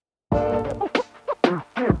What's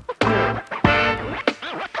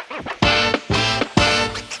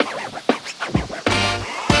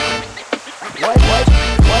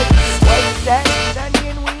that, Sunny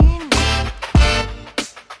and Ween?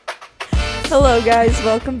 Hello guys,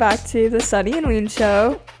 welcome back to the Sunny and Ween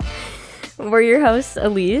Show. We're your hosts,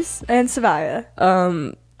 Elise. And Savaya.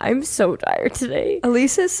 I'm so tired today.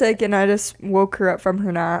 Elise is sick and I just woke her up from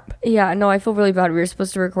her nap. Yeah, no, I feel really bad. We were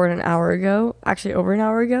supposed to record an hour ago, actually over an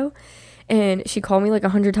hour ago, and she called me like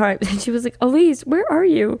 100 times, and she was like, Elise, where are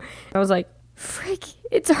you? I was like, frick,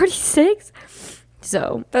 it's already 6.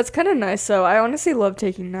 So That's kind of nice though. I honestly love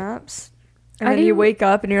taking naps. And then you wake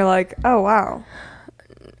up and you're like, oh wow.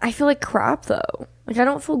 I feel like crap though. Like I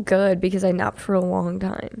don't feel good because I napped for a long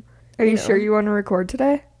time. Are you sure you want to record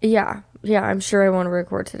today? Yeah, I'm sure I want to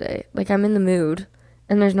record today. Like I'm in the mood,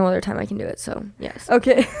 and there's no other time I can do it, so yes.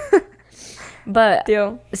 Okay. But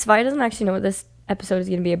Deal. Svai doesn't actually know what this episode is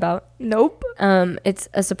going to be about. Nope. It's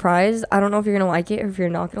a surprise. I don't know if you're going to like it or if you're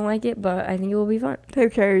not going to like it, but I think it will be fun. Who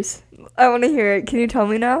cares? I want to hear it. Can you tell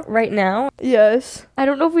me now? Right now, Yes. I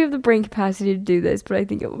don't know if we have the brain capacity to do this, but I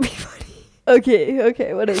think it will be funny.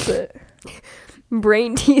 Okay, what is it?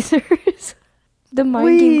 Brain teasers. The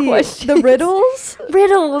minding questions. The riddles?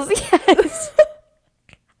 Riddles, yes.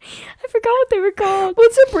 I forgot what they were called.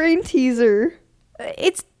 What's a brain teaser?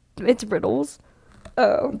 It's riddles.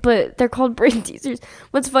 Oh. But they're called brain teasers.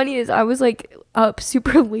 What's funny is I was like up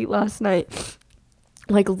super late last night,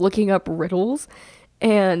 like looking up riddles,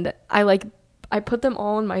 and I put them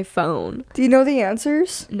all on my phone. Do you know the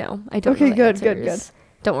answers? No, I don't. Okay, know the good. answers.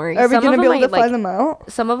 Don't worry. Are we Some going to of be them able to I, find them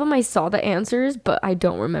out? Some of them I saw the answers, but I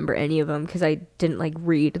don't remember any of them because I didn't like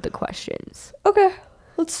read the questions. Okay,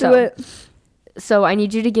 let's do it. So I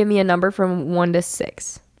need you to give me a number from 1 to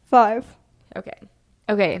 6. 5.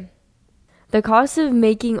 Okay. The cost of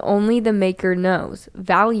making only the maker knows.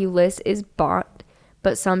 Valueless is bought,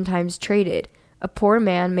 but sometimes traded. A poor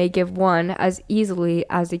man may give one as easily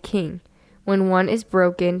as a king. When one is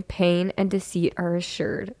broken, pain and deceit are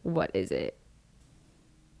assured. What is it?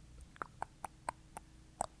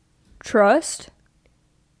 Trust.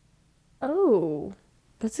 Oh,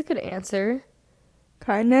 that's a good answer.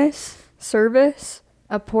 Kindness. Service.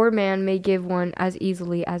 A poor man may give one as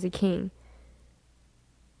easily as a king.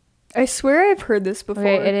 I swear I've heard this before.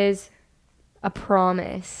 Okay, it is a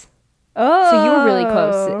promise. Oh. So you were really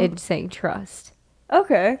close in saying trust.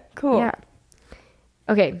 Okay, cool. Yeah.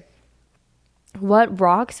 Okay. What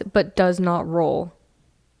rocks but does not roll?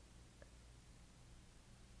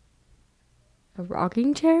 A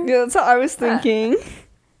rocking chair? Yeah, that's what I was thinking.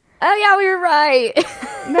 Oh, yeah, we were right.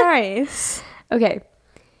 Nice. Okay.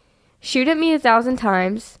 Shoot at me 1,000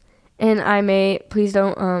 times, and I may... Please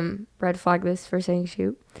don't red flag this for saying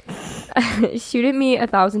shoot. Shoot at me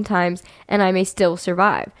 1,000 times, and I may still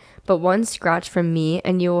survive. But one scratch from me,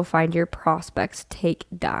 and you will find your prospects take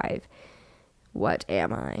dive. What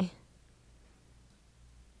am I?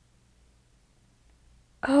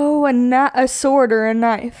 Oh, a sword or a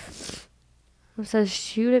knife. It says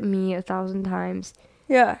shoot at me 1,000 times.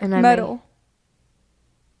 Yeah, And I metal.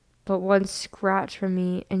 But one scratch from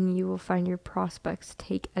me, and you will find your prospects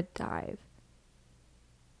take a dive.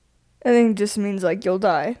 I think it just means like you'll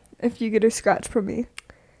die if you get a scratch from me.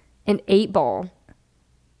 An 8-ball.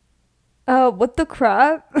 Oh, what the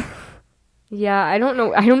crap? Yeah, I don't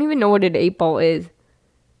know. I don't even know what an 8-ball is.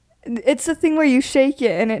 It's the thing where you shake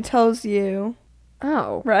it and it tells you.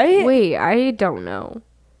 Oh. Right? Wait, I don't know.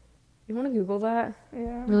 You want to Google that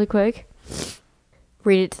Yeah. really quick?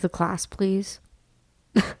 Read it to the class, please.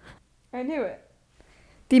 I knew it.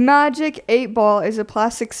 The magic 8-ball is a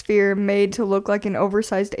plastic sphere made to look like an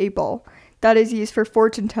oversized 8-ball that is used for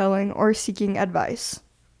fortune telling or seeking advice.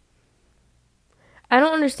 I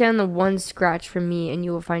don't understand the one scratch from me and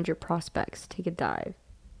you will find your prospects take a dive.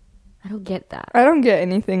 I don't get that. I don't get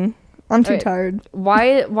anything. I'm too Okay. tired.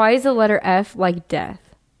 Why is the letter F like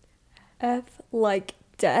death? F like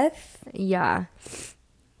death? Yeah.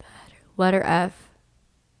 Letter F.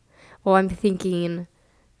 Well, I'm thinking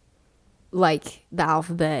like the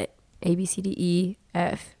alphabet. A, B, C, D, E,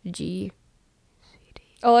 F, G, C, D.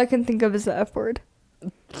 All I can think of is the F word.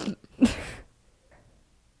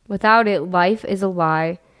 Without it, life is a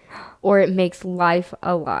lie, or it makes life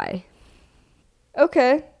a lie.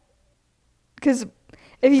 Okay. Because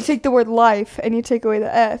if you take the word life and you take away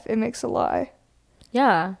the F, it makes a lie.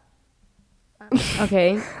 Yeah.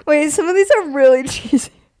 Okay. Wait, some of these are really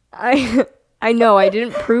cheesy. I know, I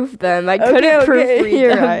didn't proof them. I couldn't proofread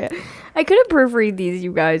you're them. right. I couldn't proofread these,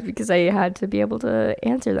 you guys, because I had to be able to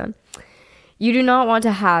answer them. You do not want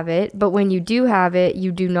to have it, but when you do have it,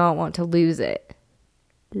 you do not want to lose it.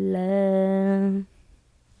 Love.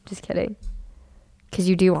 Just kidding. because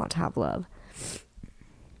you do want to have love.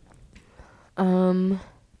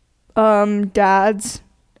 Dads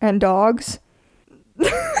and dogs.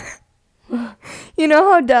 You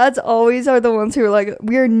know how dads always are the ones who are like,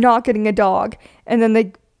 we're not getting a dog, and then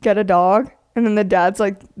they get a dog, and then the dad's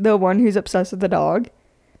like the one who's obsessed with the dog.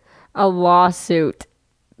 A lawsuit.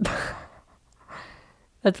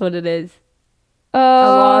 That's what it is.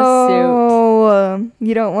 Oh,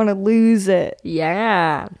 you don't want to lose it.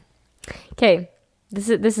 Yeah. Okay, this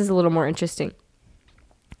is a little more interesting.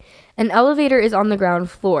 An elevator is on the ground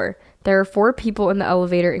floor. There are 4 people in the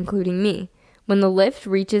elevator, including me. When the lift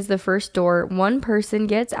reaches the first door, 1 person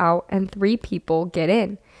gets out and 3 people get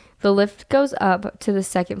in. The lift goes up to the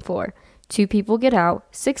second floor. 2 people get out,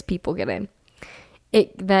 6 people get in.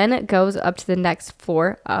 It then goes up to the next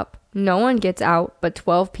floor up. No one gets out, but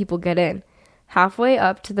 12 people get in. Halfway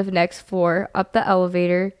up to the next floor, up the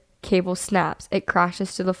elevator, cable snaps. It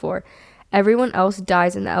crashes to the floor. Everyone else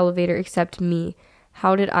dies in the elevator except me.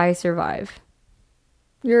 How did I survive?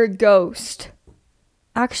 You're a ghost.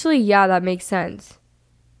 Actually, yeah, that makes sense.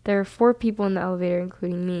 There are 4 people in the elevator,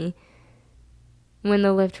 including me. When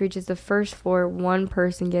the lift reaches the first floor, 1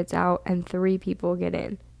 person gets out and 3 people get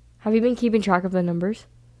in. Have you been keeping track of the numbers?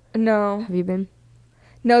 No. Have you been?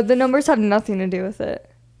 No, the numbers have nothing to do with it.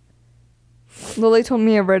 Lily told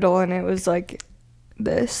me a riddle and it was like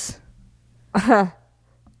this.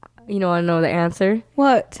 You don't want to know the answer?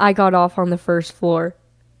 What? I got off on the first floor.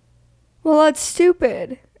 Well, that's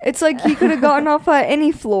stupid. It's like you could have gotten off at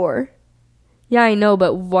any floor. Yeah, I know,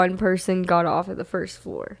 but 1 person got off at the first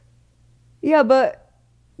floor. Yeah, but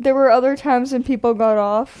there were other times when people got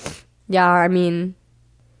off. Yeah, I mean,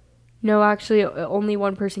 no, actually, only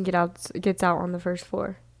 1 person gets out on the first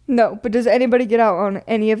floor. No, but does anybody get out on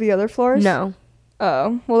any of the other floors? No.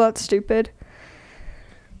 Oh, well, that's stupid.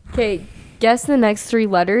 Okay, guess the next 3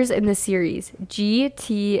 letters in the series. G,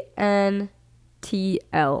 T, N, T,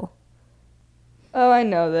 L. Oh, I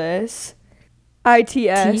know this.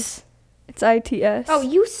 ITS. It's ITS. Oh,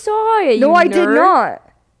 you saw it. No, you I did nerd.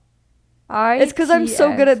 not. It's because I'm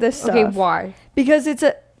so good at this stuff. Okay, why? Because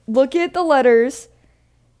look at the letters.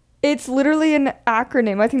 It's literally an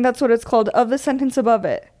acronym. I think that's what it's called, of the sentence above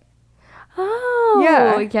it. Oh.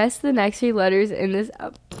 Yeah. Guess the next 3 letters in this.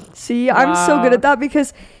 See, I'm so good at that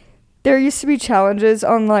because there used to be challenges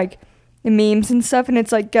on like memes and stuff, and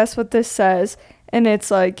it's like, guess what this says? And it's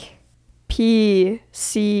like P,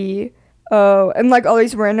 C, O, and like all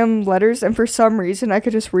these random letters, and for some reason I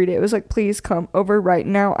could just read it. It was like, please come over right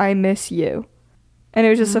now, I miss you. And it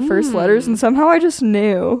was just the first letters, and somehow I just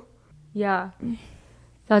knew. Yeah.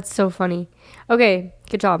 That's so funny. Okay,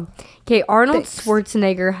 good job. Okay, Arnold Thanks.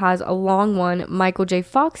 Schwarzenegger has a long one. Michael J.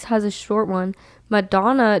 Fox has a short one.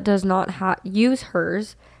 Madonna does not use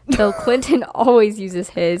hers. Bill Clinton always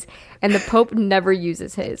uses his. And the Pope never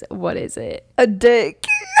uses his. What is it? A dick.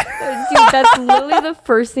 Dude, that's literally the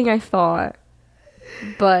first thing I thought.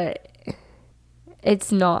 But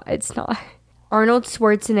it's not. It's not. Arnold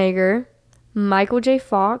Schwarzenegger, Michael J.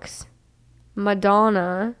 Fox,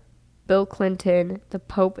 Madonna, Bill Clinton, the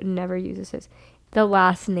Pope never uses his. The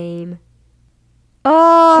last name.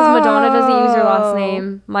 Oh. Because Madonna doesn't use her last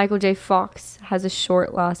name. Michael J. Fox has a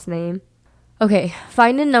short last name. Okay,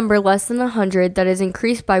 find a number less than 100 that is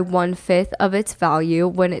increased by 1/5 of its value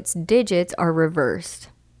when its digits are reversed.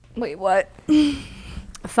 Wait, what?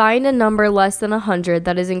 Find a number less than 100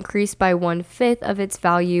 that is increased by 1/5 of its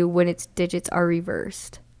value when its digits are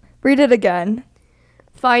reversed. Read it again.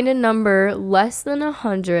 Find a number less than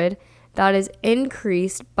 100 that is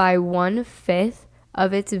increased by 1/5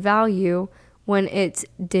 of its value when its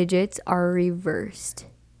digits are reversed.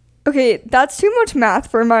 Okay, that's too much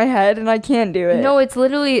math for my head, and I can't do it. No, it's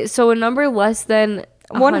literally, so a number less than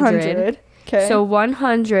 100. Okay. So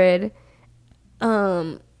 100,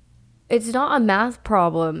 it's not a math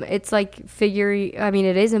problem. It's like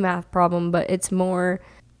it is a math problem, but it's more.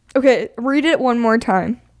 Okay, read it one more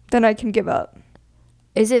time. Then I can give up.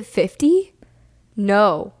 Is it 50?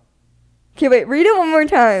 No. Okay, wait, read it one more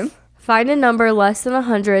time. Find a number less than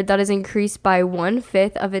 100 that is increased by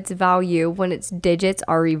 1/5 of its value when its digits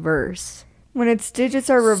are reversed. When its digits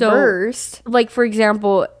are reversed. Like, for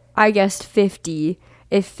example, I guessed 50.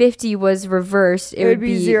 If 50 was reversed, it would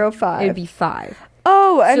be 0.5. It would be 5.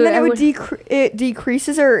 Oh, and So then I it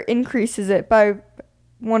decreases or increases it by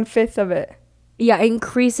 1/5 of it. Yeah,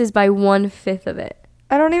 increases by 1/5 of it.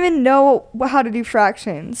 I don't even know how to do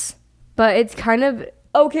fractions. But it's kind of...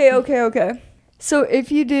 Okay. So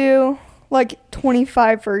if you do like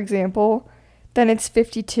 25, for example, then it's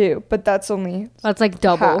 52, but that's only That's like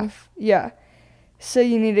double. half. Yeah. So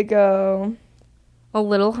you need to go A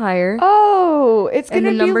little higher. Oh, it's And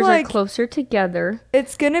gonna the be numbers like are closer together.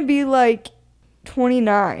 it's gonna be like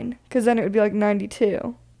 29, because then it would be like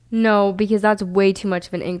 92. No, because that's way too much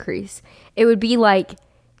of an increase. It would be like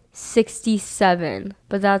 67,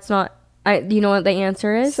 but that's not. You know what the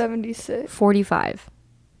answer is? 76. 45.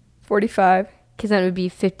 45. Because then it would be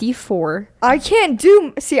 54. I can't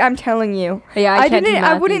do. See, I'm telling you. Yeah, I can't do I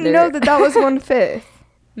math wouldn't either. know that was 1/5.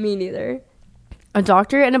 Me neither. A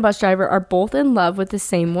doctor and a bus driver are both in love with the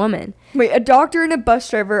same woman. Wait, a doctor and a bus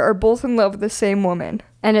driver are both in love with the same woman.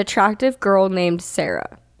 An attractive girl named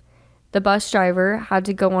Sarah. The bus driver had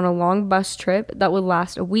to go on a long bus trip that would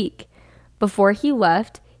last a week. Before he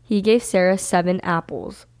left, he gave Sarah 7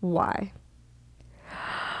 apples. Why?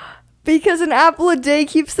 Because an apple a day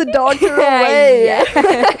keeps the doctor away.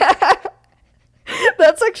 Yeah.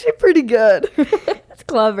 That's actually pretty good. That's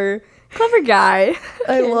clever. Clever guy.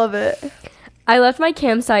 I love it. I left my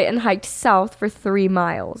campsite and hiked south for 3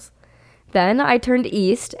 miles. Then I turned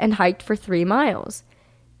east and hiked for 3 miles.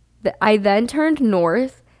 I then turned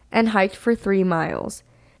north and hiked for 3 miles.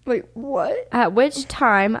 Wait, what? At which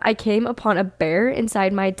time I came upon a bear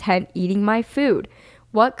inside my tent eating my food.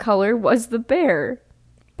 What color was the bear?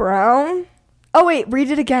 Brown? Oh, wait, read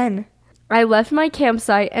it again. I left my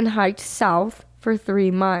campsite and hiked south for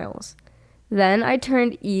 3 miles. Then I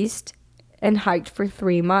turned east and hiked for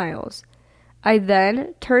 3 miles. I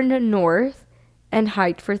then turned north and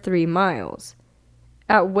hiked for 3 miles.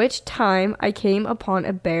 At which time I came upon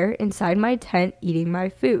a bear inside my tent eating my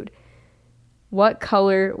food. What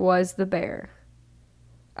color was the bear?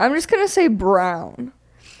 I'm just going to say brown.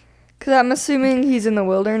 Because I'm assuming he's in the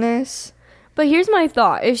wilderness. But here's my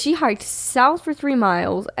thought. If she hiked south for 3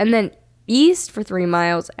 miles and then east for 3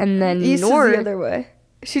 miles and then East north. is the other way.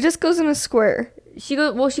 She just goes in a square. She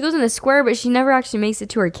goes in the square, but she never actually makes it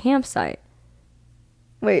to her campsite.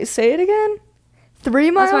 Wait, say it again?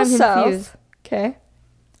 3 That's why miles I'm south. confused. Okay.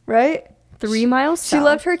 Right? 3 miles south. She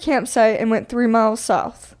left her campsite and went 3 miles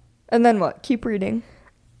south. And then what? Keep reading.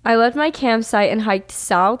 I left my campsite and hiked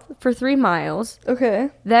south for 3 miles. Okay.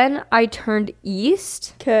 Then I turned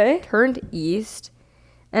east. Okay.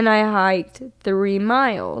 And I hiked 3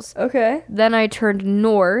 miles. Okay. Then I turned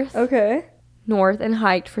north Okay. and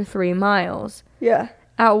hiked for 3 miles. Yeah.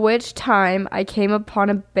 At which time I came upon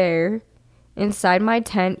a bear inside my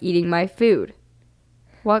tent eating my food.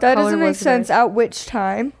 What That color doesn't make was the bear? sense. At which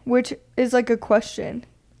time? Which is like a question.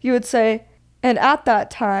 You would say, and at that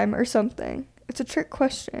time or something. It's a trick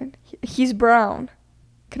question. He's brown.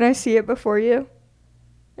 Can I see it before you?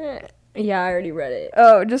 Yeah, I already read it.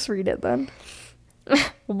 Oh, just read it then.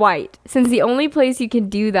 White. Since the only place you can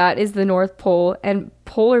do that is the North Pole, and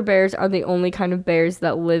polar bears are the only kind of bears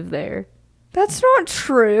that live there. That's not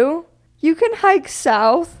true. You can hike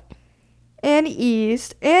south and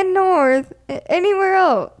east and north anywhere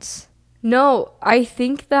else. No, I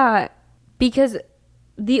think that because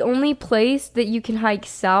the only place that you can hike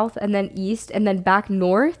south and then east and then back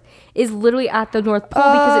north is literally at the North Pole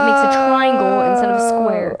because it makes a triangle instead of a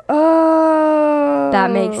square. Oh.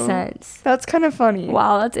 That makes sense. That's kind of funny.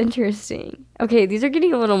 Wow, that's interesting. Okay, these are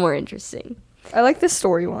getting a little more interesting. I like the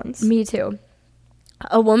story ones. Me too.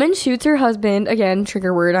 A woman shoots her husband, again,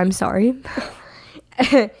 trigger word, I'm sorry.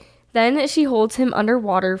 Then she holds him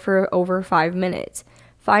underwater for over 5 minutes.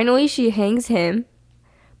 Finally, she hangs him,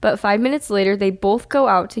 but 5 minutes later, they both go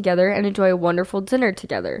out together and enjoy a wonderful dinner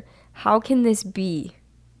together. How can this be?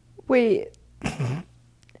 Wait.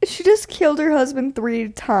 She just killed her husband 3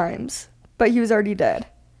 times, but he was already dead.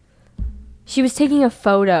 She was taking a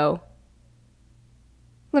photo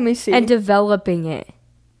Let me see. and developing it.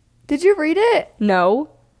 Did you read it?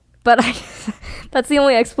 No, but that's the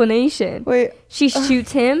only explanation. Wait. She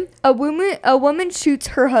shoots him. A woman shoots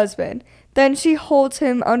her husband. Then she holds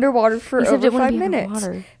him underwater for Except over it wouldn't 5 be minutes.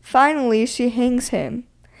 underwater. Finally, she hangs him.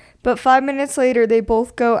 But 5 minutes later, they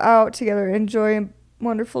both go out together and enjoy a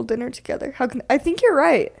wonderful dinner together. I think you're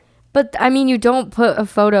right. But, I mean, you don't put a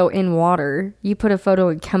photo in water. You put a photo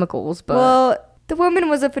in chemicals, but... Well, the woman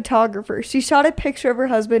was a photographer. She shot a picture of her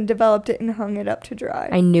husband, developed it, and hung it up to dry.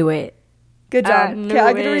 I knew it. Good job. knew Okay,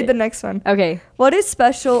 I'm going to it. read the next one. Okay. What is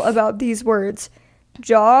special about these words?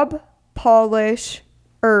 Job, polish,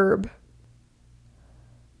 herb.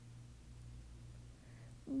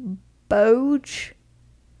 Boge,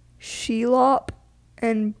 shelop,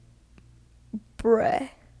 and bre.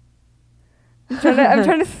 I'm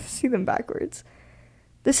trying to see them backwards.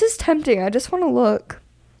 This is tempting. I just want to look.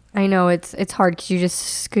 I know, it's hard because you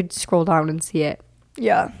just could scroll down and see it.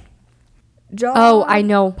 Yeah. Job, Oh, I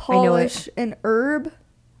know. polish, and herb.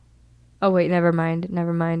 Oh, wait, never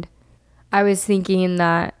mind. I was thinking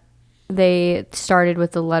that they started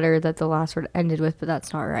with the letter that the last word ended with, but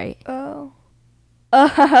that's not right. Oh.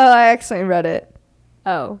 I accidentally read it.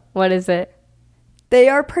 Oh, what is it? They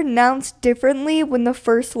are pronounced differently when the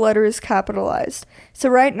first letter is capitalized. So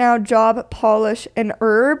right now, job, polish, and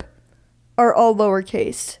herb are all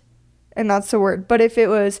lowercase. And that's the word. But if it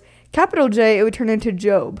was capital J, it would turn into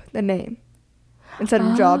Job, the name, instead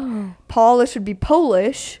of job. Polish would be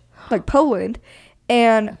Polish, like Poland.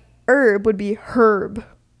 And herb would be herb,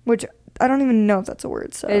 which I don't even know if that's a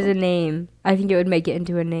word. So It's a name. I think it would make it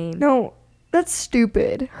into a name. no, that's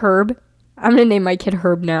stupid. Herb. I'm going to name my kid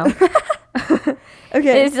Herb now.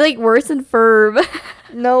 Okay. It's like worse than Ferb.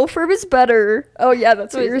 No, Ferb is better. Oh, yeah,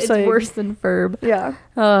 that's what you're saying. It's worse than Ferb. Yeah.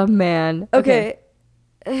 Oh, man. Okay.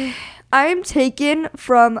 I am taken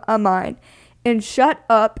from a mine and shut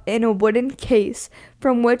up in a wooden case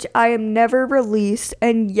from which I am never released,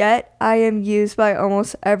 and yet I am used by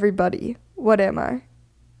almost everybody. What am I?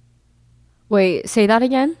 Wait, say that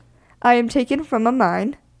again? I am taken from a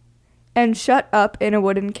mine and shut up in a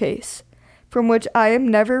wooden case from which I am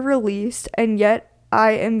never released, and yet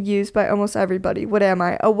I am used by almost everybody. What am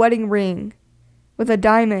I? A wedding ring with a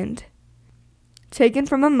diamond. Taken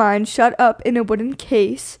from a mine, shut up in a wooden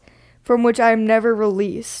case from which I am never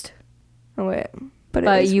released. Oh, wait.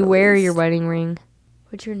 But you wear your wedding ring.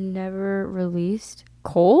 But you're never released?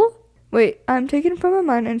 Coal? Wait, I'm taken from a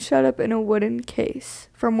mine and shut up in a wooden case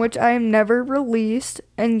from which I am never released,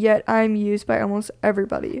 and yet I am used by almost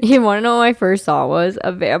everybody. You want to know what my first thought was?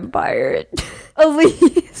 A vampire.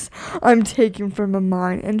 Elise, I'm taken from a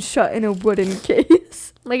mine and shut in a wooden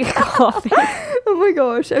case. Like a coffin. Oh my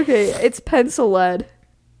gosh. Okay, it's pencil lead.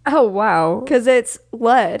 Oh, wow. Because it's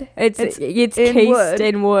lead. It's in cased wood.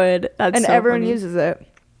 in wood. That's And so everyone funny. uses it.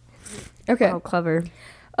 Okay. Oh, clever.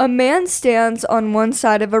 A man stands on one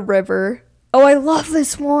side of a river. Oh, I love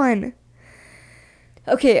this one.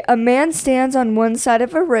 Okay, a man stands on one side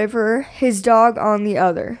of a river, his dog on the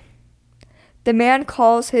other. The man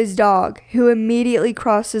calls his dog, who immediately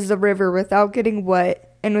crosses the river without getting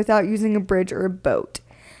wet and without using a bridge or a boat.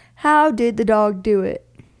 How did the dog do it?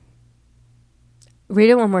 Read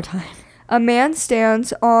it one more time. A man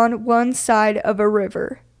stands on one side of a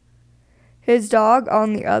river, his dog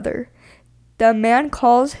on the other. The man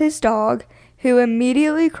calls his dog, who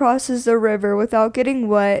immediately crosses the river without getting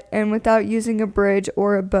wet and without using a bridge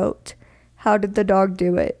or a boat. How did the dog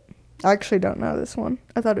do it? I actually don't know this one.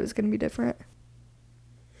 I thought it was going to be different.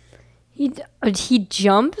 He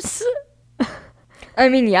jumps? I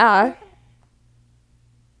mean, yeah.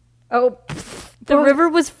 Oh, the river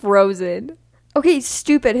was frozen. Okay,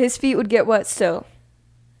 stupid. His feet would get wet still.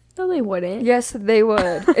 No, they wouldn't. Yes, they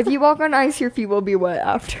would. If you walk on ice, your feet will be wet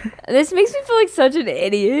after. This makes me feel like such an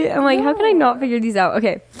idiot. I'm like, how can I not figure these out?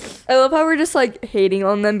 Okay. I love how we're just like hating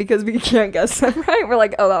on them because we can't guess them, right? We're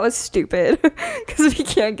like, oh, that was stupid because we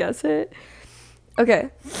can't guess it. Okay.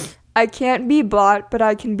 I can't be bought, but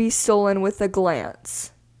I can be stolen with a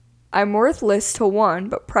glance. I'm worthless to one,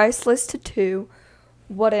 but priceless to two.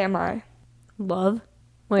 What am I? Love?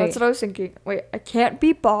 Wait. That's what I was thinking. Wait, I can't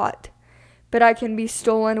be bought, but I can be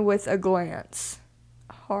stolen with a glance.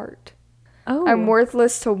 Heart. Oh. I'm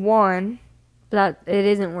worthless to one, That it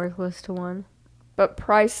isn't worthless to one. but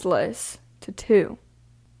priceless to two.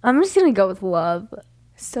 I'm just gonna go with love.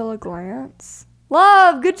 Still a glance.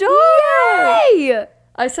 Love, good job! Yay!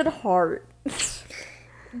 I said heart.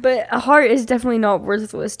 But a heart is definitely not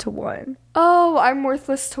worthless to one. Oh, I'm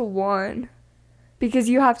worthless to one. Because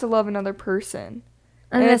you have to love another person.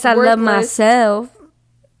 And Unless it's I love worthless- myself.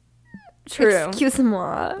 True.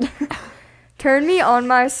 Excuse-moi. Turn me on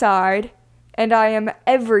my side, and I am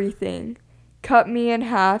everything. Cut me in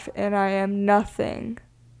half, and I am nothing.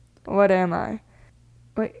 What am I?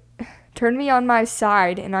 Wait. Turn me on my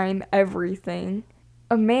side, and I am everything.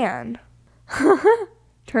 A man.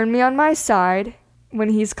 Turn me on my side when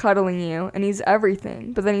he's cuddling you, and he's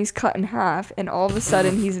everything. But then he's cut in half, and all of a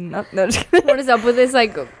sudden he's nothing. No, just kidding. What is up with this,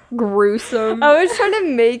 like, gruesome? I was trying to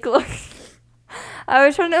make, like...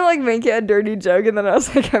 make it a dirty joke, and then I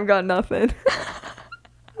was like, I've got nothing.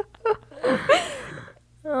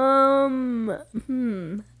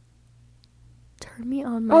 Turn me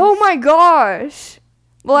on my... Oh my gosh!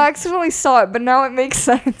 Well, I accidentally saw it, but now it makes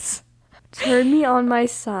sense. Turn me on my I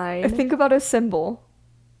side. think about a symbol.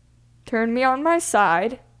 Turn me on my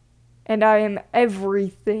side, and I am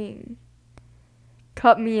everything.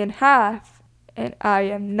 Cut me in half, and I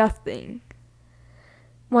am nothing.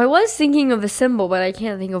 Well, I was thinking of a symbol, but I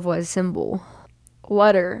can't think of what symbol.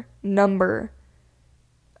 Letter, number.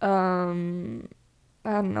 I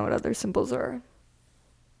don't know what other symbols are.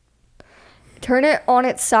 Turn it on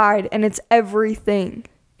its side, and it's everything.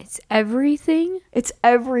 It's everything. It's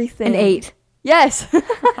everything. An 8. Yes.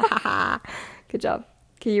 Good job.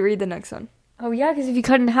 Can you read the next one? Oh, yeah, because if you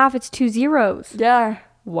cut in half, it's 2 zeros. Yeah.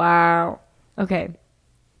 Wow. Okay.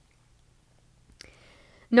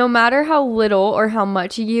 No matter how little or how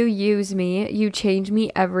much you use me, you change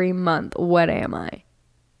me every month. What am I?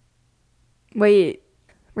 Wait.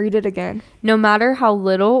 Read it again. No matter how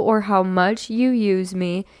little or how much you use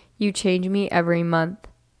me, you change me every month.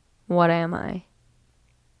 What am I?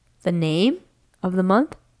 The name of the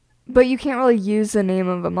month? But you can't really use the name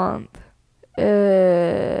of a month.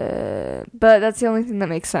 But that's the only thing that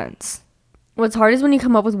makes sense. What's hard is when you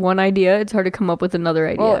come up with one idea, it's hard to come up with another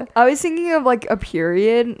idea. Well, I was thinking of like a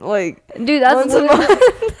period, like dude, that's once a month.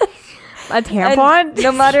 A tampon? And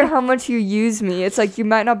no matter how much you use me, it's like you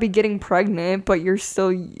might not be getting pregnant, but you're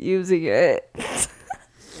still using it.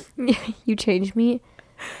 You change me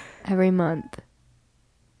every month.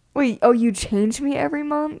 Wait, oh, you change me every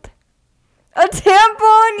month? A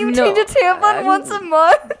tampon? You change a tampon once a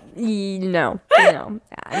month? No.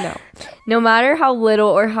 No matter how little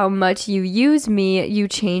or how much you use me, you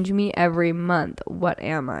change me every month. What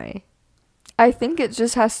am I? I think it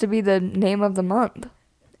just has to be the name of the month.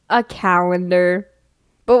 A calendar.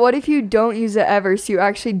 But what if you don't use it ever, so you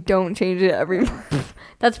actually don't change it every month?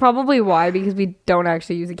 That's probably why, because we don't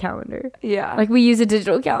actually use a calendar. Yeah. Like, we use a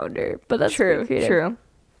digital calendar, but that's true. True.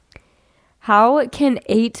 How can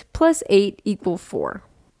 8 plus 8 equal 4?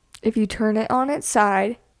 If you turn it on its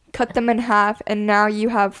side, cut them in half, and now you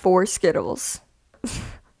have 4 Skittles.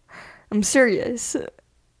 I'm serious.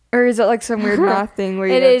 Or is it like some weird math thing where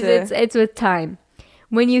you It's with time.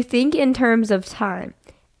 When you think in terms of time,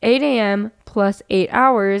 8 a.m. plus 8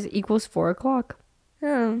 hours equals 4 o'clock.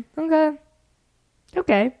 Oh, okay.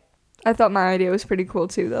 Okay. I thought my idea was pretty cool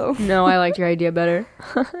too, though. No, I liked your idea better.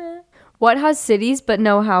 What has cities but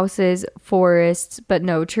no houses, forests but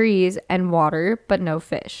no trees, and water but no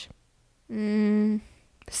fish?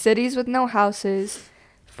 Cities with no houses,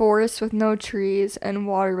 forests with no trees, and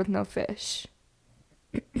water with no fish.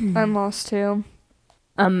 I'm lost too.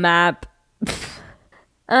 A map.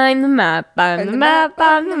 I'm the map. I'm the map.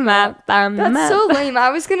 I'm the map. I'm the map. That's so lame.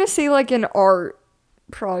 I was gonna say like an art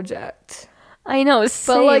project. I know,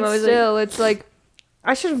 but like still, it's like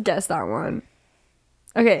I should have guessed that one.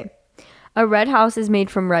 Okay. A red house is made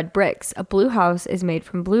from red bricks. A blue house is made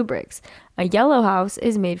from blue bricks. A yellow house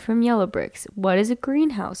is made from yellow bricks. What is a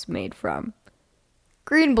greenhouse made from?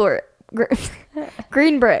 green bricks.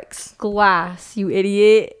 Glass, you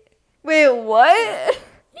idiot. Wait, what?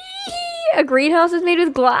 A greenhouse is made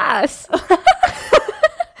with glass.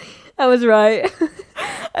 I was right.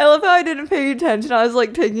 I love how I didn't pay attention. I was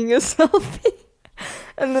like taking a selfie.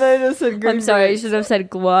 And then I just said green I'm sorry, bricks. I should have said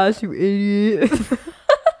glass, you idiot.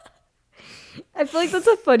 I feel like that's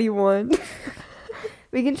a funny one.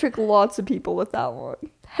 We can trick lots of people with that one.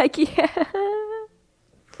 Heck yeah.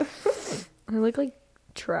 I look like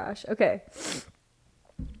trash. Okay.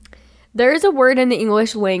 There is a word in the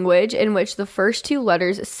English language in which the first 2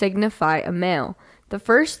 letters signify a male. The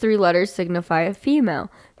first 3 letters signify a female.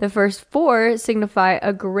 The first 4 signify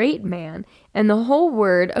a great man. And the whole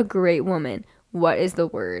word a great woman. What is the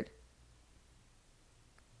word?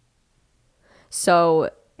 So,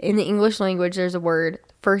 in the English language, there's a word.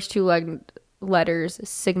 First 2 letters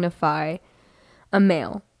signify a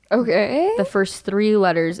male. Okay. The first 3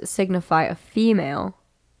 letters signify a female.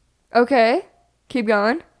 Okay. Keep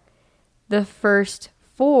going. The first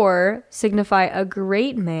 4 signify a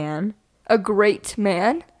great man. A great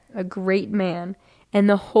man. A great man. And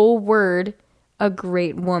the whole word, a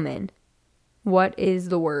great woman. What is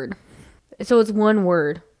the word? So it's one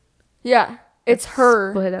word. Yeah. It's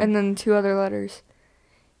her. Split up. And then 2 other letters.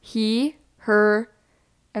 He, her,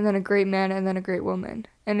 and then a great man, and then a great woman.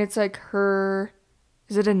 And it's like her.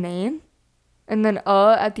 Is it a name? And then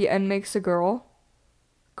at the end makes a girl.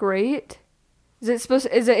 Great. Is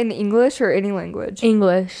it in English or any language?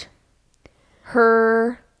 English.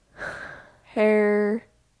 Her. Hair.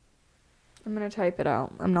 I'm gonna type it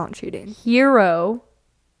out. I'm not cheating. Hero.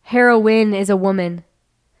 Heroine is a woman.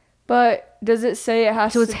 But does it say it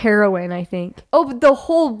has So to... it's heroine, I think. Oh, but the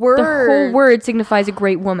whole word. The whole word signifies a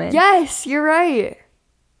great woman. Yes, you're right.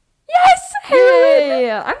 Yes! Heroine!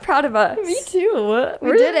 Yeah. I'm proud of us. Me too.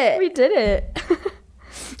 We did it. We did it.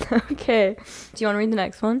 Okay. Do you want to read the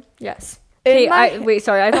next one? Yes. Okay, wait,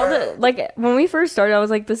 sorry. I thought that, like, when we first started, I was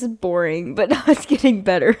like, this is boring, but now it's getting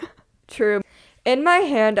better. True. In my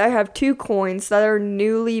hand, I have 2 coins that are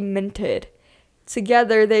newly minted.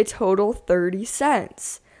 Together, they total 30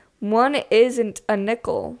 cents. One isn't a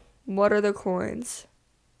nickel. What are the coins?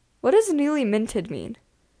 What does newly minted mean?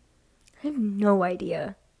 I have no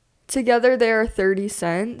idea. Together they are 30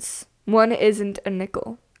 cents. One isn't a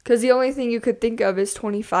nickel. Because the only thing you could think of is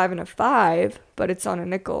 25 and a 5, but it's on a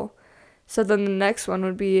nickel. So then the next one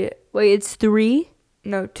would be... Wait, it's 3?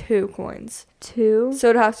 No, 2 coins. 2?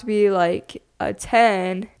 So it'd have to be like a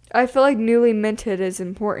 10. I feel like newly minted is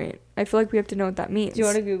important. I feel like we have to know what that means. Do you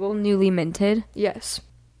want to Google newly minted? Yes.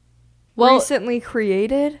 Well, recently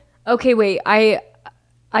created? Okay, wait. I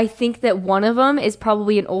think that one of them is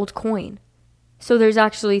probably an old coin. So there's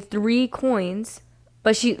actually 3 coins,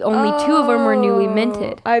 but only 2 of them were newly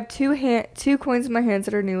minted. I have 2 coins in my hands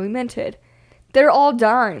that are newly minted. They're all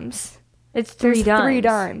dimes. It's 3 dimes. 3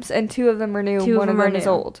 dimes, and 2 of them are new. One of them is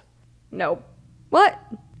old. Nope. What?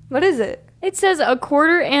 What is it? It says a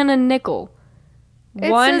quarter and a nickel.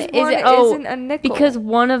 One isn't a nickel. Because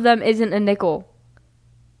one of them isn't a nickel.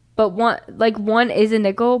 But one is a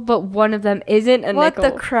nickel, but one of them isn't a nickel. What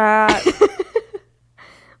the crap?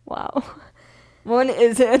 Wow. One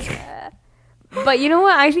isn't. But you know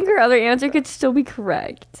what? I think our other answer could still be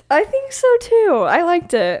correct. I think so too. I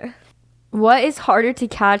liked it. What is harder to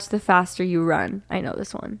catch the faster you run? I know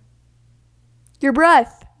this one. Your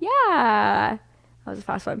breath. Yeah. That was a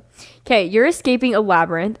fast one. Okay, you're escaping a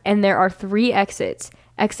labyrinth, and there are 3 exits.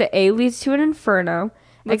 Exit A leads to an inferno.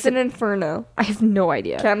 What's an inferno? I have no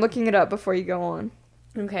idea. Okay, I'm looking it up before you go on.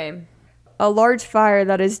 Okay. A large fire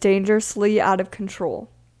that is dangerously out of control.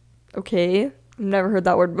 Okay. Never heard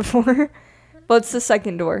that word before. What's the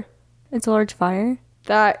second door? It's a large fire.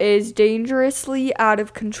 That is dangerously out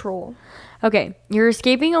of control. Okay, you're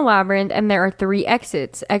escaping a labyrinth, and there are 3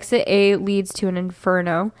 exits. Exit A leads to an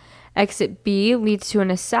inferno. Exit B leads to an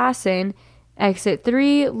assassin. Exit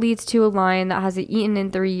 3 leads to a lion that hasn't eaten in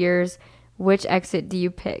 3 years. Which exit do you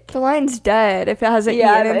pick? The lion's dead if it hasn't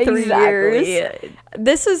eaten in 3 years.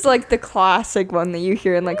 This is like the classic one that you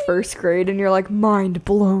hear in like first grade, and you're like mind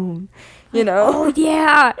blown. You know? Oh,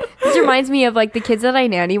 yeah. This reminds me of, like, the kids that I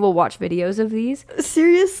nanny will watch videos of these.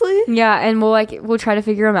 Seriously? Yeah, and we'll try to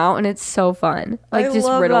figure them out, and it's so fun. Like, I just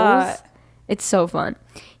love riddles. that. It's so fun.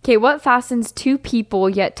 Okay, what fastens 2 people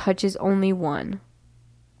yet touches only 1?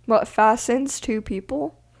 What fastens 2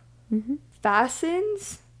 people? Mm-hmm.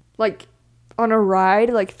 Fastens? Like, on a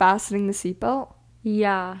ride, like fastening the seatbelt?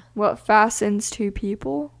 Yeah. What fastens 2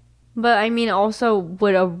 people? But, I mean, also,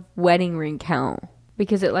 would a wedding ring count?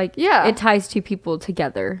 Because it, like, it ties 2 people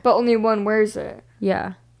together. But only one wears it.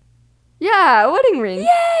 Yeah. Yeah, a wedding ring.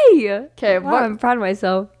 Yay! Okay, wow, I'm proud of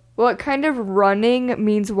myself. What kind of running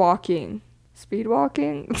means walking? Speed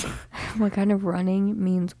walking? What kind of running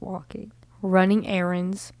means walking? Running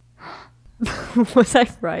errands. Was I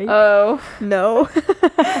right? Oh, no.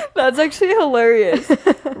 That's actually hilarious.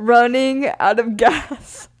 Running out of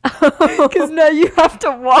gas. Because now you have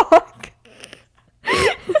to walk.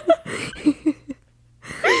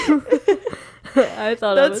 I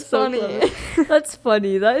thought that was so funny. That's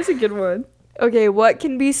funny. That is a good one. Okay, what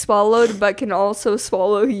can be swallowed but can also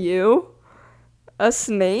swallow you? A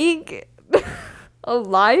snake? A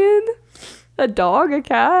lion? A dog? A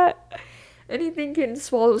cat? Anything can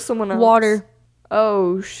swallow someone else. Water.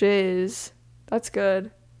 Oh, shiz. That's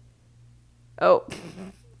good. Oh.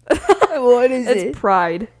 What is it? It's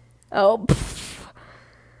pride. Oh.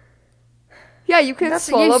 Yeah, you can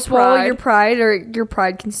swallow pride. Your pride, or your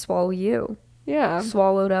pride can swallow you. Yeah.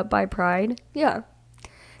 Swallowed up by pride. Yeah.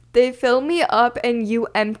 They fill me up and you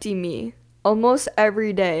empty me. Almost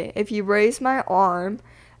every day. If you raise my arm,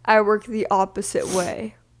 I work the opposite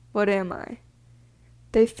way. What am I?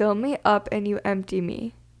 They fill me up and you empty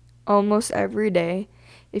me. Almost every day.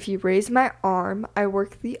 If you raise my arm, I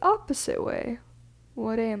work the opposite way.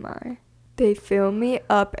 What am I? They fill me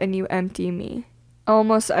up and you empty me.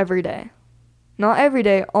 Almost every day. Not every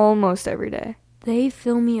day, almost every day. They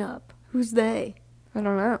fill me up. Who's they? I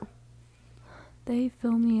don't know. They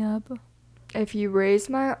fill me up. If you raise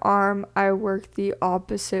my arm, I work the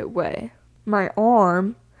opposite way. My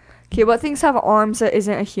arm? Okay, what things have arms that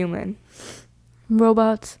isn't a human?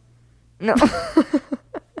 Robots. No.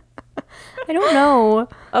 I don't know.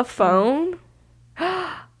 A phone?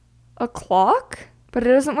 A clock? But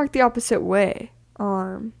it doesn't work the opposite way.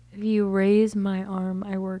 Arm. If you raise my arm,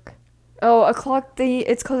 I work. Oh, a clock,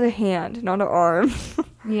 it's called a hand, not an arm.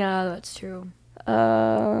 Yeah, that's true.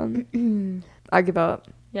 I give up.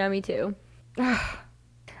 Yeah, me too.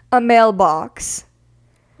 A mailbox.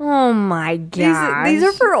 Oh my gosh. These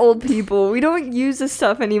are for old people. We don't use this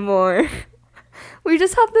stuff anymore. We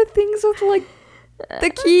just have the things with, like,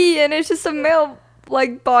 the key, and it's just a mail,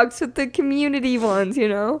 like, box with the community ones, you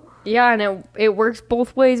know? Yeah, and it works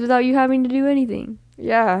both ways without you having to do anything.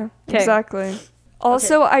 Yeah, exactly.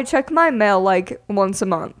 Also, I check my mail, like, once a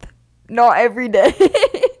month. Not every day.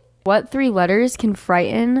 What 3 letters can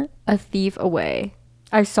frighten a thief away?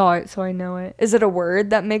 I saw it, so I know it. Is it a word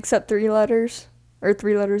that makes up 3 letters? Or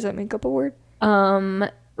 3 letters that make up a word?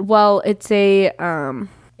 Well, it's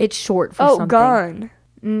it's short for something. Oh, gun.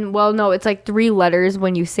 Well, no, it's like 3 letters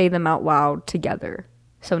when you say them out loud together.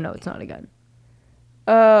 So no, it's not a gun.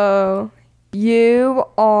 Oh, you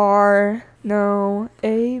are no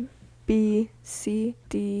A B C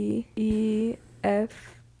D E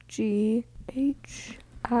F G H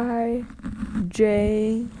I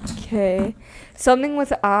J K. Something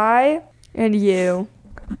with I and U.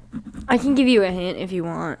 I can give you a hint if you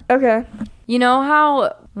want. Okay. You know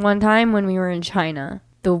how one time when we were in China,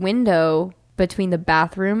 the window between the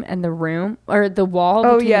bathroom and the room, or the wall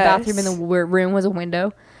between the bathroom and the room was a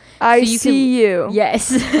window? I see you.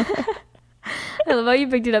 Yes. I love how you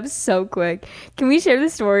picked it up so quick. Can we share the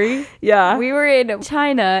story? Yeah. We were in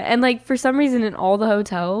China, and like for some reason in all the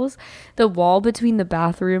hotels, the wall between the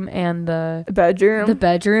bathroom and the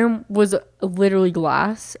bedroom was literally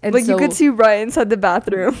glass. And like, you could see right inside the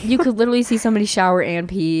bathroom. You could literally see somebody shower and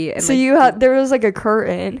pee. And so there was like a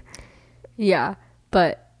curtain. Yeah,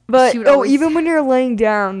 but even when you're laying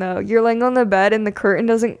down though, you're laying on the bed and the curtain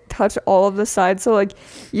doesn't touch all of the sides, so like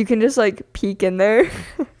you can just like peek in there.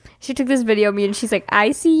 She took this video of me and she's like,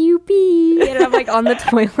 I see you pee. And I'm like on the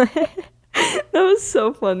toilet. That was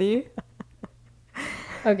so funny.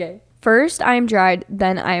 Okay. First I am dried,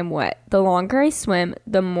 then I am wet. The longer I swim,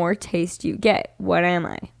 the more taste you get. What am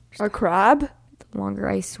I? A crab? The longer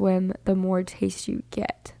I swim, the more taste you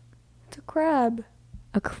get. It's a crab.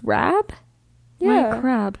 A crab? Yeah. Why a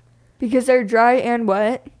crab? Because they're dry and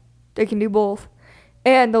wet. They can do both.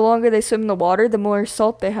 And the longer they swim in the water, the more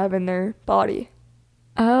salt they have in their body.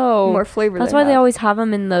 Oh, more flavor. That's why they always have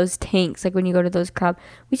them in those tanks. Like when you go to those crab,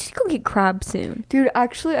 we should go get crab soon. Dude,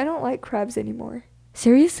 actually, I don't like crabs anymore.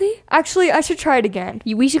 Seriously? Actually, I should try it again.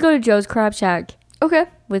 We should go to Joe's Crab Shack. Okay.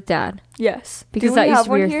 With Dad. Yes. Because that used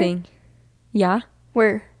to be your thing. Yeah.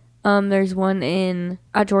 Where? There's one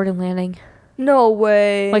at Jordan Landing. No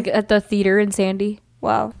way. Like at the theater in Sandy.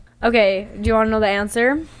 Wow. Okay. Do you want to know the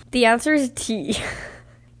answer? The answer is T.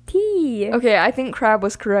 T. Okay, I think crab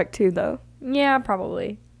was correct too, though. Yeah,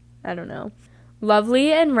 probably. I don't know.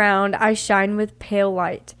 Lovely and round, I shine with pale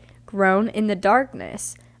light. Grown in the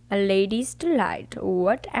darkness, a lady's delight.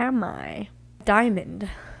 What am I? Diamond.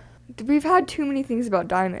 We've had too many things about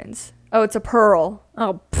diamonds. Oh, it's a pearl.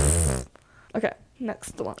 Oh, pfft. Okay,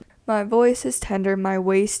 next one. My voice is tender, my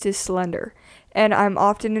waist is slender, and I'm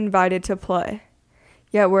often invited to play.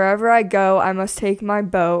 Yet wherever I go, I must take my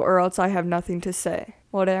bow, or else I have nothing to say.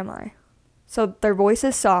 What am I? So their voice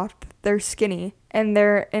is soft, they're skinny, and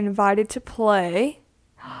they're invited to play.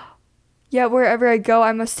 Yet wherever I go,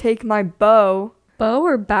 I must take my bow. Bow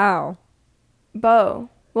or bow? Bow.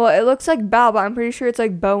 Well, it looks like bow, but I'm pretty sure it's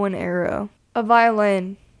like bow and arrow. A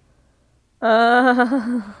violin.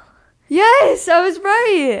 Yes, I was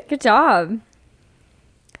right. Good job.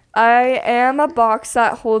 I am a box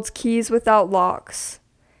that holds keys without locks,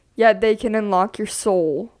 yet they can unlock your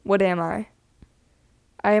soul. What am I?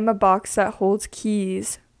 I am a box that holds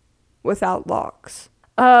keys without locks.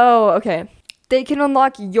 Oh, okay. They can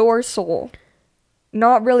unlock your soul.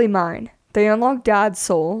 Not really mine. They unlock Dad's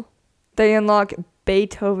soul. They unlock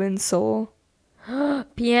Beethoven's soul.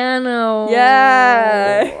 Piano.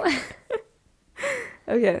 Yeah.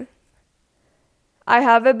 Okay. I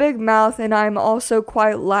have a big mouth and I'm also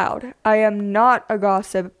quite loud. I am not a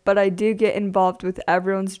gossip, but I do get involved with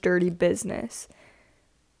everyone's dirty business.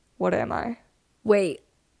 What am I? Wait.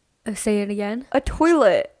 Say it again. A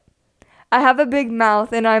toilet. I have a big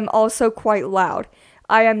mouth and I'm also quite loud.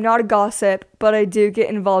 I am not a gossip, but I do get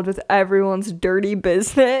involved with everyone's dirty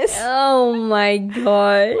business. Oh my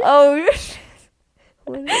god. Oh,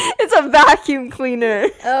 it's a vacuum cleaner.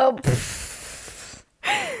 Oh.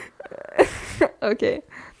 Okay.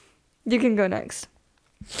 You can go next.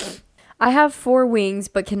 I have 4 wings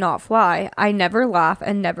but cannot fly. I never laugh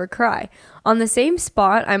and never cry. On the same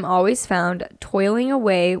spot I'm always found, toiling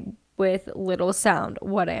away with little sound.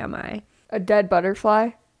 What am I? A dead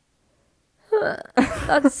butterfly.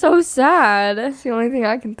 That's so sad. It's the only thing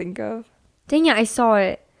I can think of. Dang it, I saw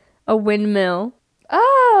it. A windmill.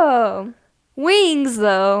 Oh. Wings,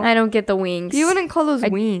 though. I don't get the wings. You wouldn't call those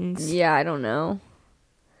wings. Yeah, I don't know.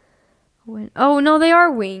 Oh, no, they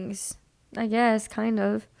are wings. I guess, kind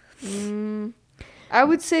of. I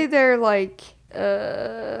would say they're like,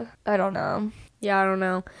 I don't know. Yeah, I don't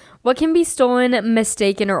know. What can be stolen,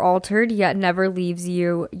 mistaken, or altered, yet never leaves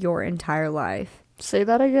you your entire life? Say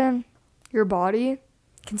that again. Your body?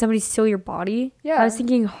 Can somebody steal your body? Yeah. I was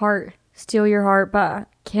thinking heart. Steal your heart, but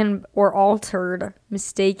or altered,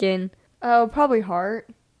 mistaken. Oh, probably heart.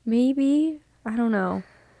 Maybe. I don't know.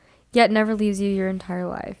 Yet never leaves you your entire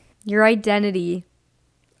life. Your identity.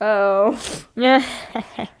 Oh. Yeah.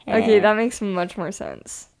 Okay, that makes much more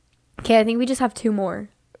sense. Okay, I think we just have 2 more.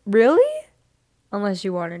 Really? Unless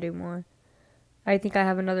you want to do more. I think I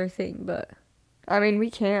have another thing, but... I mean, we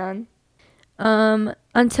can.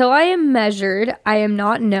 Until I am measured, I am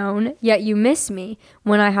not known, yet you miss me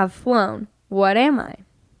when I have flown. What am I?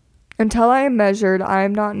 Until I am measured, I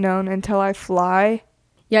am not known until I fly.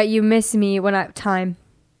 Yet you miss me when time.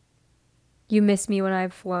 You miss me when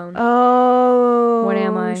I've flown. Oh. What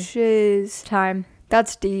am I? Shiz. Time.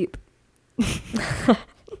 That's deep.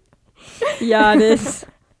 Yeah, it is.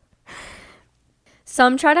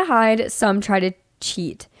 Some try to hide, some try to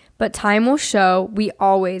cheat, but time will show we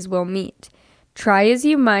always will meet. Try as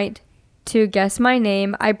you might to guess my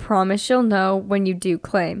name, I promise you'll know when you do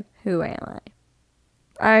claim. Who am I?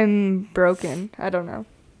 I'm broken. I don't know.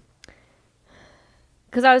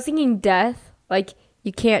 Because I was thinking death, like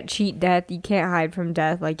you can't cheat death, you can't hide from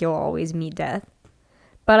death, like you'll always meet death.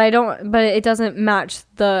 But it doesn't match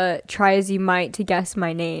the try as you might to guess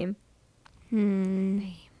my name.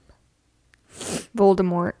 Name.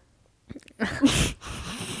 Voldemort.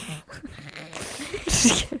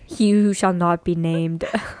 He who shall not be named.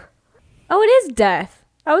 Oh, it is death.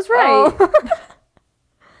 I was right. Oh.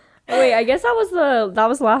 Wait, I guess that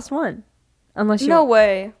was the last one. Unless you No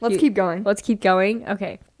way. Let's keep going. Let's keep going.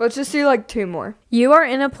 Okay. Let's just do like 2 more. You are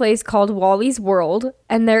in a place called Wally's World,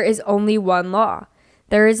 and there is only one law.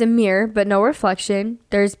 There is a mirror, but no reflection.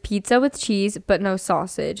 There is pizza with cheese, but no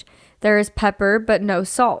sausage. There is pepper, but no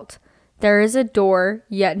salt. There is a door,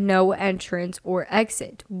 yet no entrance or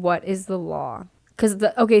exit. What is the law?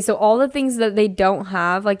 So all the things that they don't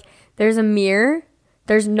have, like there's a mirror,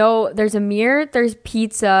 there's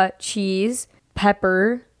pizza, cheese,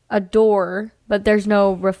 pepper, a door, but there's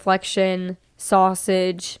no reflection,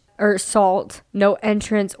 sausage, or salt, no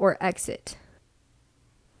entrance or exit.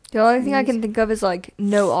 The only thing I can think of is like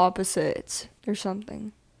no opposites or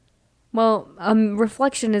something. Well,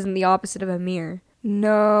 reflection isn't the opposite of a mirror.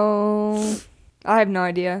 No. I have no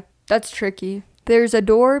idea. That's tricky. There's a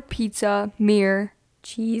door, pizza, mirror.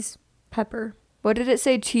 Cheese, pepper. What did it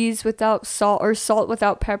say? Cheese without salt or salt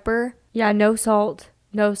without pepper? Yeah, no salt,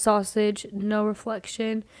 no sausage, no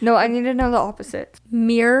reflection. No, I need to know the opposite.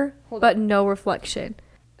 Mirror, but no reflection.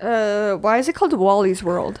 Why is it called Wally's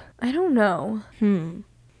World? I don't know.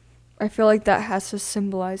 I feel like that has to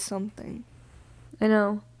symbolize something. I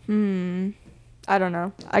know. I don't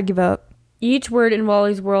know. I give up. Each word in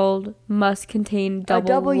Wally's World must contain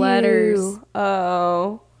double letters.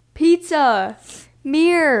 Oh. Pizza.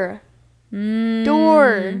 Mirror.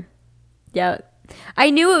 Door. Yeah. I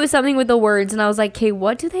knew it was something with the words, and I was like, okay,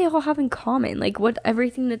 what do they all have in common? Like, what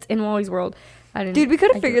everything that's in Wally's World. I didn't. Dude, we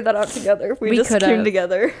could have figured that out together if we just came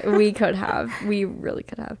together. We could have. We really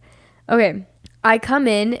could have. Okay. I come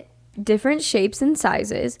in different shapes and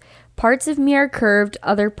sizes. Parts of me are curved,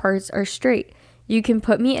 other parts are straight. You can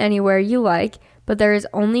put me anywhere you like, but there is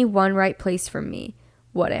only one right place for me.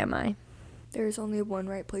 What am I? There's only one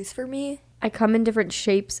right place for me. I come in different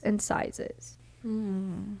shapes and sizes.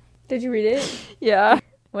 Did you read it? Yeah.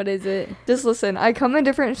 What is it? Just listen. I come in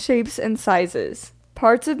different shapes and sizes.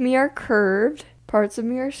 Parts of me are curved, parts of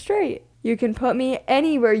me are straight. You can put me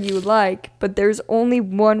anywhere you like, but there's only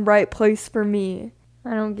one right place for me.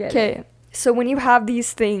 I don't get it. Okay, so when you have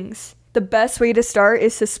these things, the best way to start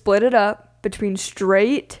is to split it up between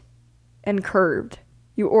straight and curved.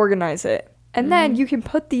 You organize it. And then you can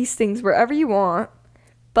put these things wherever you want,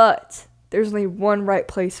 but there's only one right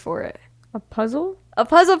place for it. A puzzle? A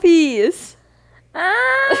puzzle piece!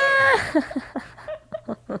 Ah!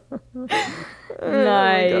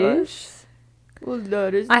 Nice. Well,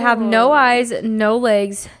 that is I have no eyes, no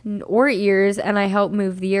legs, or ears, and I help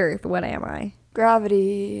move the earth. What am I?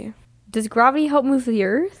 Gravity. Does gravity help move the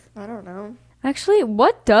earth? I don't know. Actually,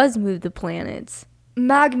 what does move the planets?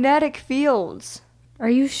 Magnetic fields. Are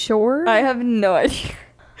you sure? I have no idea.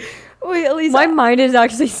 Wait, at least my mind is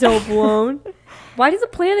actually so blown. Why do the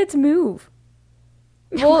planets move?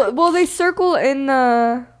 Well, they circle in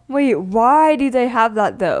the... Wait, why do they have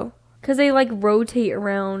that, though? Because they, like, rotate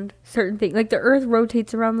around certain things. Like, the Earth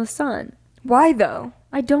rotates around the sun. Why, though?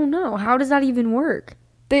 I don't know. How does that even work?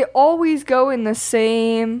 They always go in the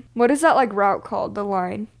same... What is that, like, route called? The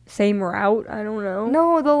line? Same route? I don't know.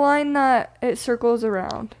 No, the line that it circles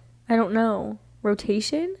around. I don't know.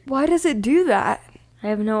 Rotation? Why does it do that? I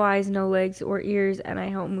have no eyes, no legs, or ears, and I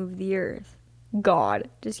help move the earth. God.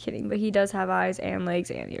 Just kidding. But he does have eyes and legs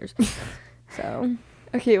and ears. So...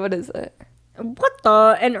 Okay, what is it? What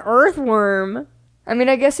the? An earthworm. I mean,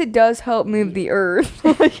 I guess it does help move the earth.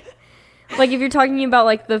 Like if you're talking about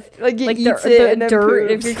like the Like it like eats the, it the and then dirt,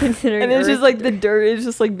 if poops. you're considering, And it's just Earth, like the dirt is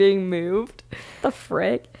just like being moved. the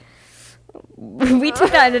frick. We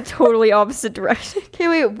took that in a totally opposite direction. Okay,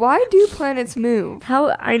 wait, why do planets move?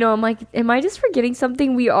 How I know, I'm like, am I just forgetting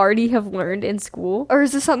something we already have learned in school? Or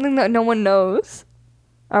is this something that no one knows?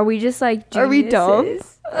 Are we just like geniuses? Are we dumb?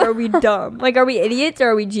 Are we dumb? Like, are we idiots or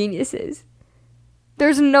are we geniuses?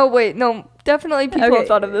 There's no way. No, definitely people have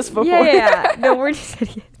thought of this before. Yeah. No, we're just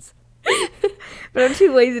idiots. But I'm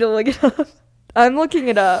too lazy to look it up. I'm looking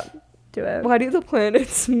it up. Do it. Why do the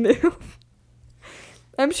planets move?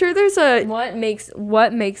 I'm sure there's a... What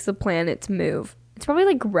makes the planets move? It's probably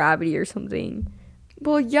like gravity or something.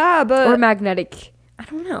 Well, yeah, but... Or magnetic. I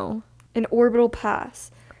don't know. An orbital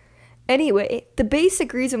pass. Anyway, the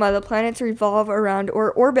basic reason why the planets revolve around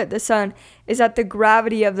or orbit the sun is that the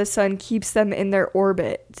gravity of the sun keeps them in their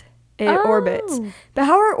orbit. It orbits. But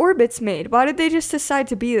how are orbits made? Why did they just decide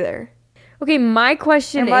to be there? Okay, my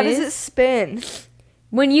question And is... why does it spin?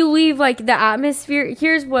 When you leave like the atmosphere,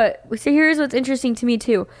 here's what's interesting to me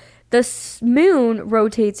too. The moon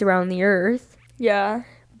rotates around the earth, Yeah.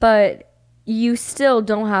 but you still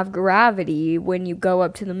don't have gravity when you go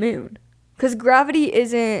up to the moon. Because gravity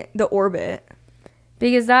isn't the orbit.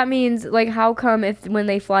 Because that means, like, how come if when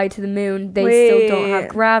they fly to the moon, they still don't have Wait.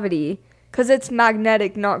 gravity? Because it's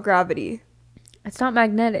magnetic, not gravity. It's not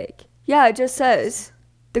magnetic. Yeah, it just says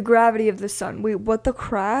the gravity of the sun. Wait, what the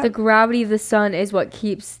crap? The gravity of the sun is what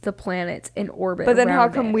keeps the planets in orbit. But then how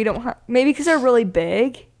around come it. we don't have... Maybe because they're really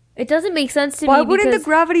big? It doesn't make sense to Why me wouldn't the because,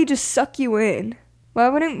 gravity just suck you in? Why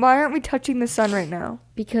aren't we touching the sun right now?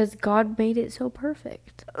 because God made it so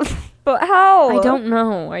perfect. But how? I don't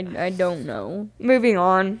know. I don't know. Moving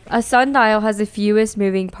on. A sundial has the fewest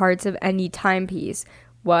moving parts of any timepiece.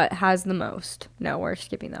 What has the most? No, we're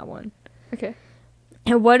skipping that one. Okay.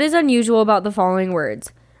 And what is unusual about the following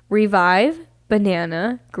words? Revive,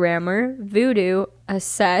 banana, grammar, voodoo,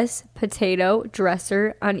 assess, potato,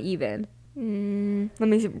 dresser, uneven. Let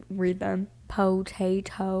me read them.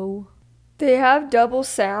 Potato. They have double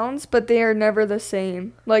sounds, but they are never the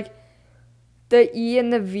same. Like, the E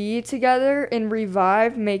and the V together in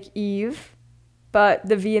revive make Eve, but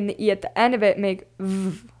the V and the E at the end of it make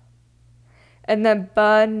V. And then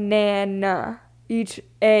banana. Each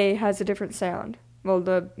A has a different sound. Well,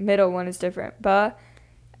 the middle one is different. Ba,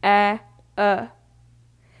 a.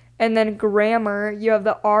 And then grammar, you have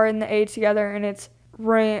the R and the A together, and it's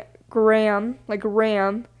gram, like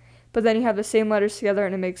ram. But then you have the same letters together,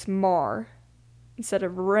 and it makes mar instead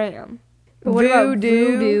of ram. But what about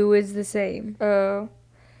voodoo is the same? Oh.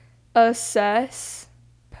 Assess,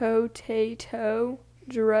 potato,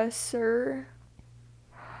 dresser.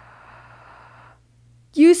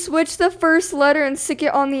 You switch the first letter and stick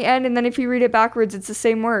it on the end, and then if you read it backwards, it's the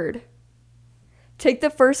same word. Take the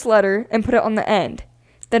first letter and put it on the end.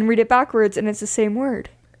 Then read it backwards, and it's the same word.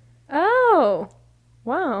 Oh.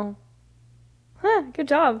 Wow. Huh, good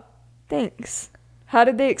job. Thanks. How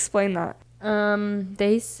did they explain that?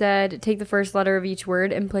 They said take the first letter of each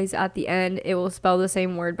word and place it at the end. It will spell the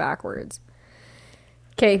same word backwards.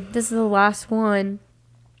 Okay, this is the last one.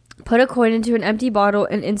 Put a coin into an empty bottle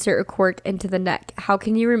and insert a cork into the neck. How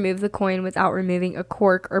can you remove the coin without removing a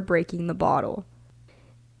cork or breaking the bottle?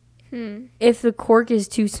 If the cork is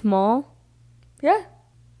too small? Yeah.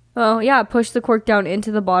 Well, yeah, push the cork down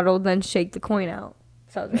into the bottle, then shake the coin out.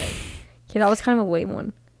 Sounds right. Okay, that was kind of a lame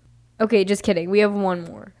one. Okay, just kidding. We have one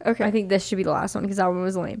more. Okay. I think this should be the last one because that one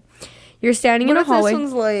was lame. You're standing in a hallway. This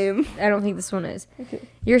one's lame. I don't think this one is. Okay.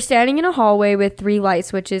 You're standing in a hallway with 3 light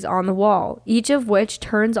switches on the wall, each of which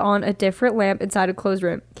turns on a different lamp inside a closed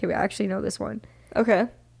room. Okay, we actually know this one. Okay.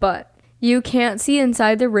 But you can't see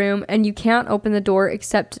inside the room and you can't open the door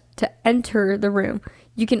except to enter the room.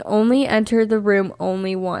 You can only enter the room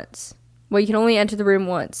once. Well, you can only enter the room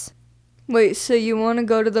once. Wait, so you want to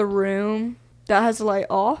go to the room that has the light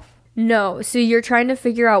off? No, so you're trying to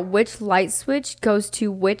figure out which light switch goes to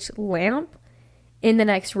which lamp in the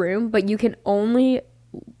next room, but you can only,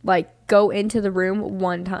 like, go into the room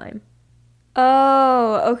one time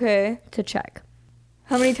Oh, okay. to check.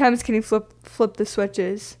 How many times can you flip the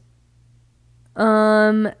switches?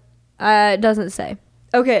 It doesn't say.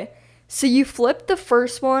 Okay, so you flip the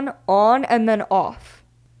first one on and then off.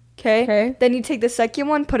 Okay? Then you take the second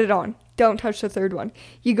one, put it on. Don't touch the third one.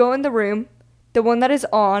 You go in the room. The one that is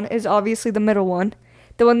on is obviously the middle one.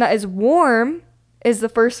 The one that is warm is the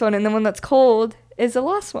first one, and the one that's cold is the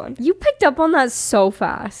last one. You picked up on that so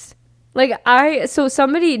fast. Like, so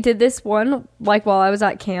somebody did this one, like, while I was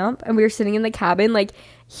at camp, and we were sitting in the cabin, like,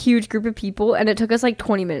 huge group of people, and it took us, like,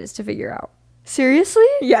 20 minutes to figure out. Seriously?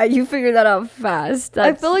 Yeah, you figured that out fast.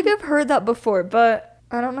 I feel like I've heard that before, but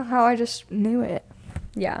I don't know how I just knew it.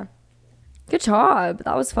 Yeah. Good job.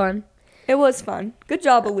 That was fun. It was fun. Good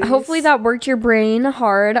job, Elise. Hopefully that worked your brain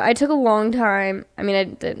hard. I took a long time. I mean, I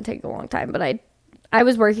didn't take a long time, but I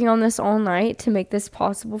was working on this all night to make this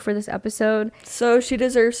possible for this episode. So she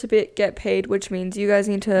deserves to get paid, which means you guys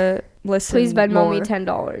need to listen. Please Venmo more. me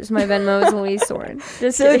 $10. My Venmo is Elise Soren.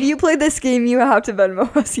 Just So if kidding. you play this game, you have to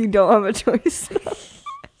Venmo us. You don't have a choice.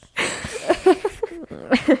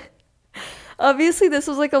 Obviously, this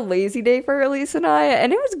was like a lazy day for Elise and I,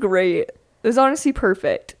 and it was great. It was honestly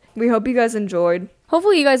perfect. We hope you guys enjoyed.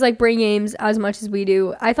 Hopefully you guys like brain games as much as we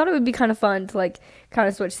do. I thought it would be kind of fun to like kind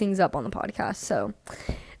of switch things up on the podcast. So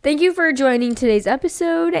thank you for joining today's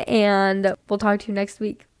episode, and we'll talk to you next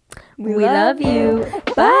week. We love you.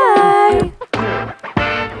 Bye.